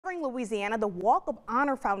Covering Louisiana, the Walk of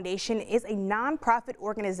Honor Foundation is a nonprofit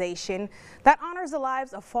organization that honors the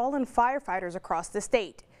lives of fallen firefighters across the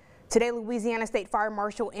state. Today, Louisiana State Fire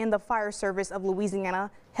Marshal and the Fire Service of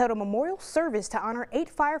Louisiana held a memorial service to honor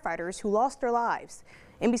 8 firefighters who lost their lives.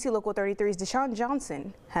 NBC Local 33's Deshaun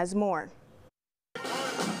Johnson has more.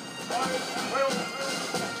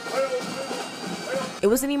 It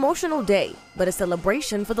was an emotional day, but a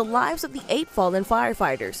celebration for the lives of the 8 fallen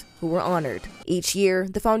firefighters who were honored. Each year,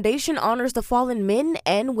 the foundation honors the fallen men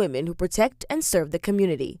and women who protect and serve the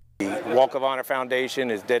community. The Walk of Honor Foundation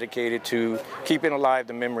is dedicated to keeping alive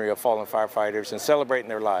the memory of fallen firefighters and celebrating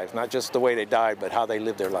their lives, not just the way they died, but how they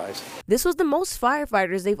lived their lives. This was the most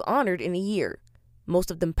firefighters they've honored in a year. Most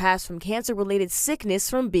of them passed from cancer-related sickness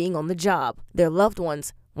from being on the job. Their loved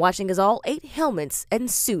ones watching as all 8 helmets and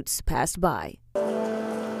suits passed by.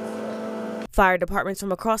 Fire departments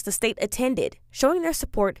from across the state attended, showing their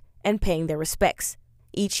support and paying their respects.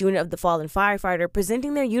 Each unit of the fallen firefighter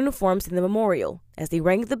presenting their uniforms in the memorial as they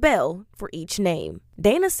rang the bell for each name.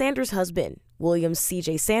 Dana Sanders' husband, William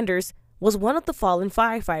C.J. Sanders, was one of the fallen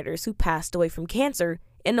firefighters who passed away from cancer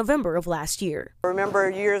in November of last year. I remember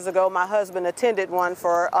years ago my husband attended one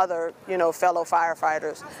for other, fellow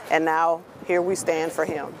firefighters, and now here we stand for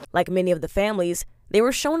him. Like many of the families, they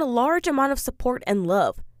were shown a large amount of support and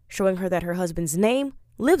love, showing her that her husband's name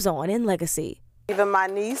lives on in legacy. Even my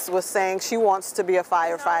niece was saying she wants to be a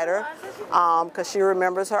firefighter because she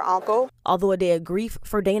remembers her uncle. Although a day of grief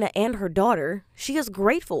for Dana and her daughter, she is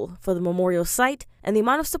grateful for the memorial site and the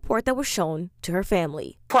amount of support that was shown to her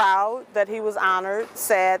family. Proud that he was honored,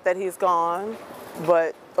 sad that he's gone,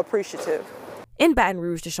 but appreciative. In Baton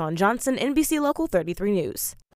Rouge, Deshaun Johnson, NBC Local 33 News.